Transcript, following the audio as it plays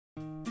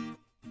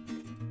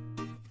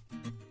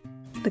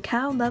The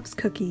Cow Loves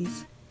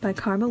Cookies by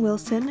Karma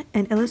Wilson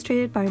and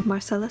illustrated by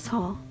Marcellus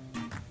Hall.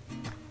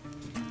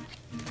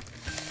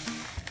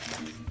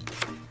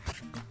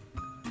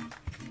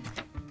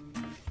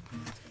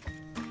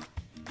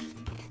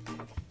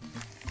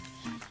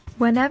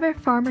 Whenever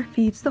Farmer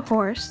feeds the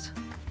horse,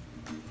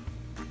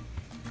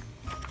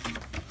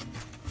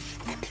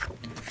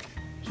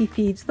 he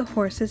feeds the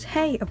horses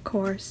hay, of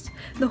course.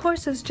 The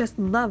horses just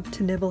love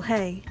to nibble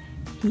hay.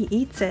 He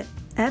eats it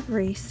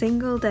every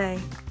single day.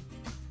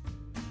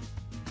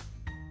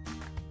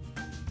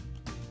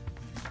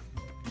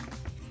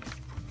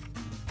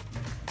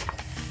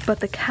 But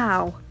the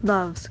cow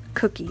loves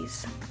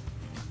cookies.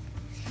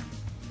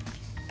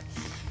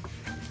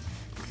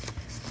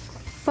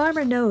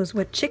 Farmer knows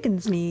what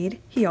chickens need.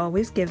 He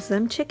always gives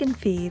them chicken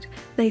feed.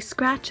 They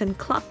scratch and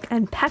cluck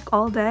and peck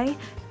all day.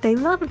 They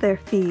love their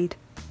feed.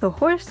 The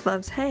horse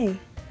loves hay.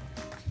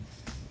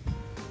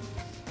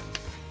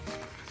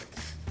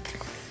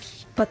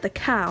 But the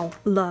cow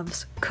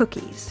loves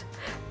cookies.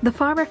 The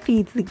farmer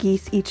feeds the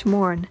geese each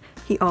morn.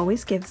 He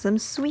always gives them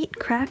sweet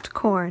cracked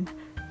corn.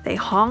 They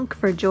honk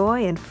for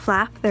joy and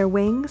flap their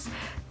wings.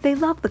 They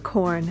love the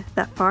corn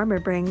that farmer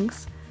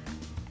brings.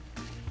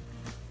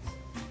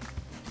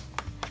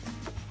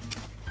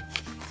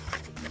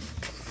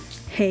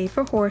 Hay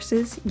for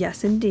horses,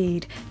 yes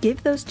indeed.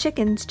 Give those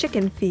chickens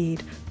chicken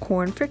feed.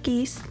 Corn for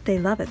geese, they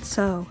love it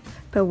so.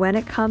 But when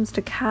it comes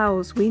to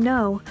cows, we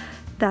know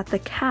that the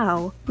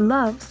cow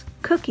loves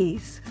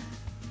cookies.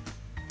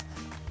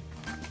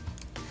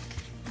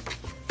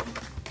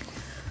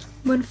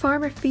 When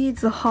farmer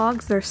feeds the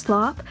hogs their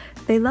slop,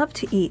 they love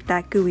to eat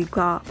that gooey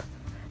glop.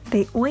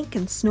 They oink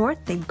and snort,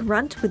 they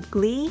grunt with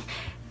glee.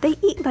 They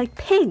eat like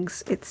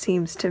pigs, it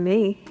seems to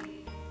me.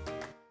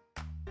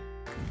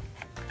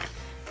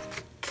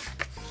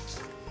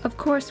 Of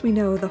course we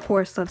know the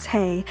horse loves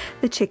hay,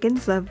 the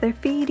chickens love their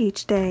feed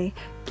each day.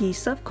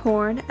 Geese love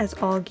corn, as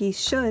all geese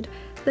should.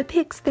 The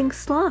pigs think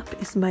slop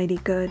is mighty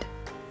good.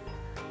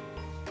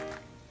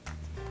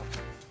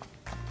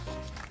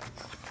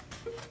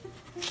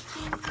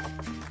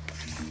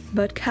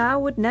 But cow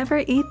would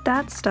never eat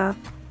that stuff.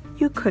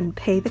 You couldn't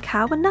pay the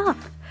cow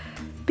enough,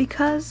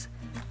 because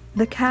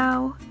the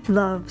cow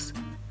loves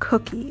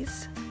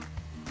cookies.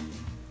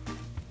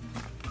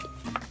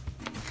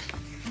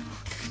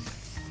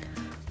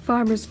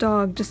 Farmer's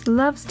dog just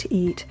loves to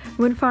eat.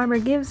 When farmer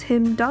gives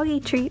him doggy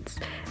treats,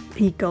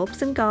 he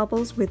gulps and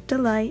gobbles with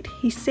delight.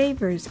 He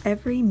savors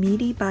every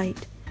meaty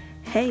bite.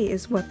 Hay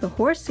is what the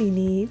horsey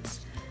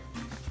needs.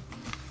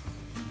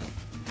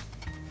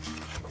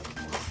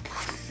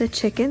 The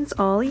chickens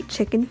all eat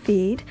chicken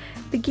feed.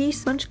 The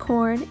geese munch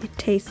corn, it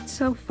tastes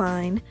so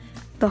fine.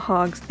 The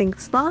hogs think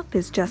slop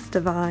is just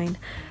divine.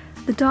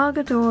 The dog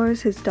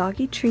adores his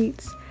doggy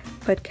treats,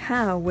 but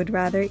cow would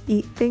rather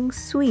eat things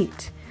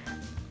sweet.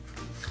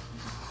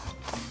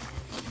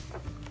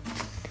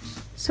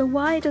 So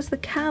why does the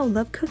cow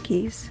love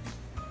cookies?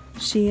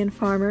 She and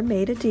farmer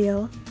made a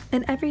deal,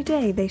 and every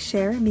day they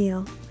share a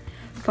meal.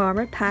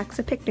 Farmer packs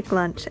a picnic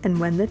lunch, and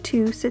when the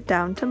two sit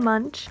down to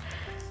munch,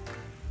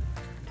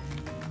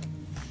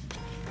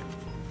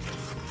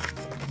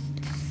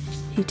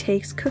 he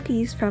takes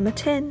cookies from a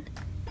tin,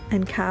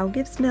 and cow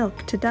gives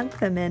milk to dunk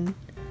them in.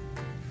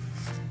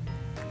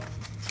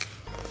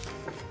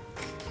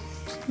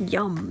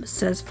 Yum,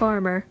 says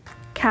farmer.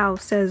 Cow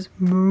says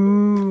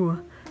moo.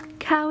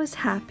 Cow is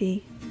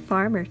happy,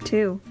 farmer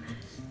too.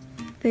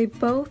 They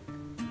both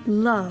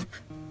love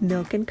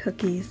milk and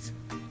cookies.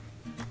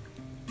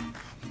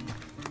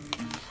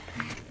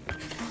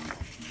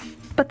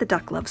 But the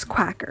duck loves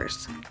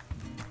quackers.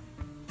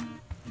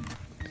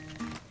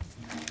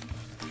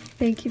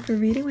 Thank you for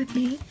reading with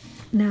me.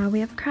 Now we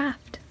have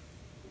craft.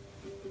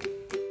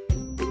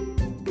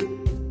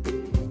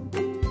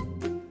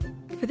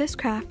 For this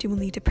craft, you will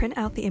need to print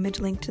out the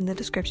image linked in the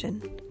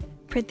description.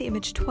 Print the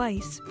image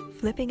twice,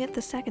 flipping it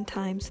the second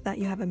time so that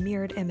you have a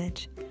mirrored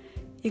image.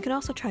 You can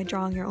also try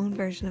drawing your own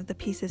version of the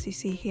pieces you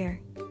see here.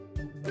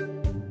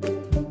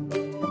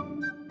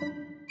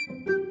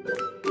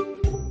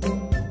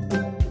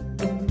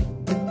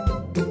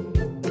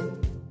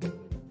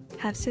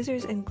 Have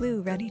scissors and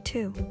glue ready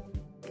too.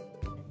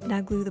 Now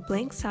glue the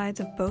blank sides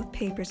of both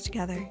papers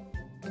together.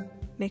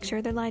 Make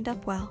sure they're lined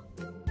up well.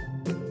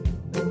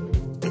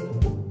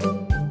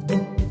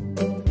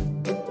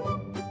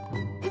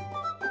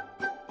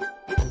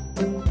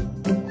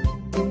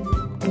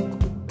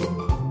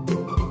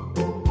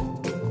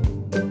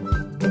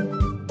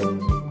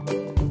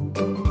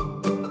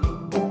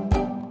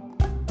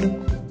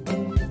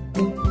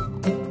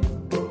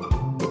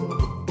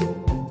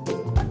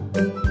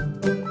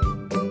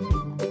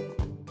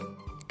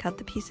 Cut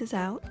the pieces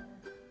out.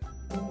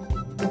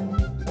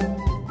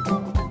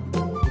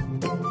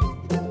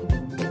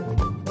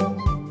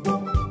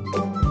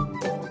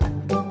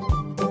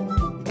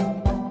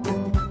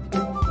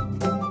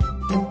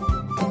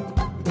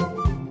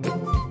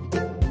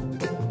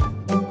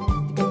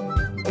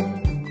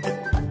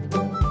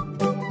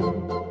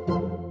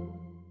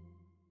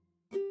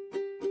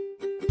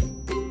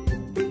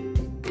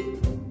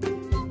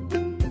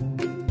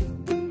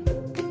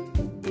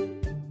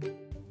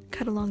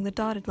 the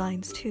dotted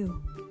lines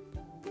too.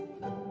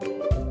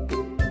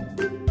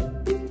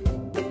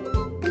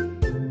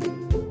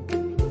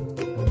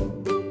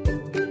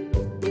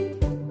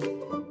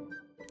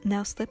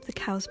 Now slip the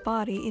cow's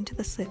body into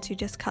the slits you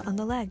just cut on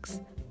the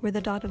legs, where the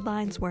dotted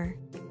lines were.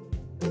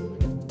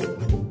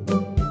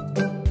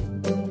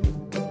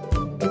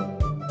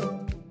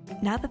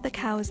 Now that the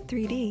cow is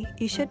 3D,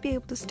 you should be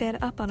able to stand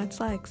up on its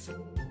legs.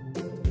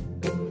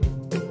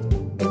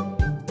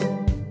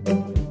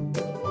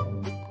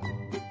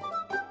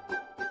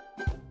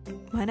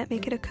 Why not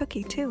make it a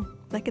cookie too,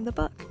 like in the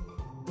book?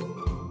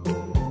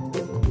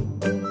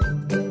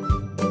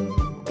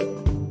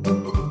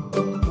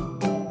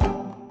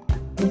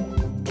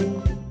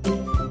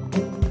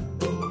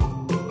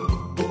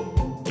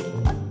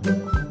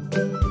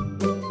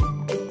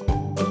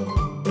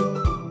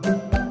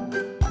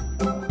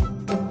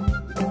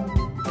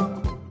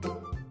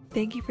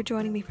 Thank you for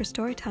joining me for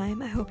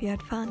Storytime. I hope you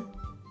had fun.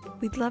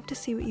 We'd love to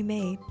see what you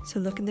made, so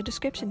look in the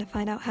description to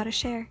find out how to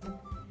share.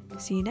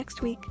 See you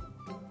next week.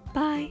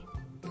 Bye!